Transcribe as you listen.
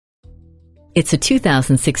It's a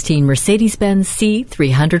 2016 Mercedes-Benz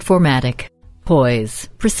C300 4MATIC. Poise,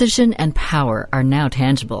 precision, and power are now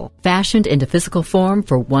tangible, fashioned into physical form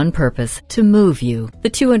for one purpose, to move you.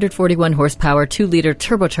 The 241 horsepower 2-liter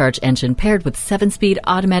turbocharged engine paired with 7-speed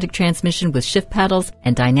automatic transmission with shift paddles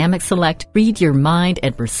and dynamic select read your mind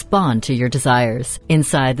and respond to your desires.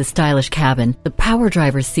 Inside the stylish cabin, the power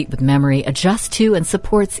driver's seat with memory adjusts to and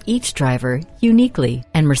supports each driver uniquely,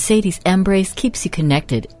 and Mercedes Embrace keeps you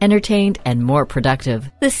connected, entertained, and more productive.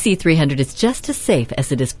 This C300 is just as safe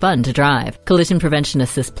as it is fun to drive. Collision Prevention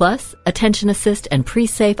Assist Plus, Attention Assist, and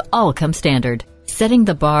Pre-Safe all come standard, setting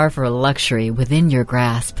the bar for luxury within your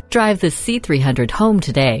grasp. Drive this C300 home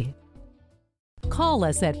today. Call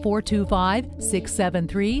us at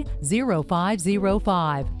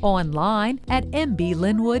 425-673-0505, online at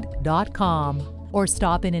mblynnwood.com, or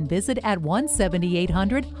stop in and visit at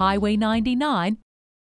 17800 Highway 99,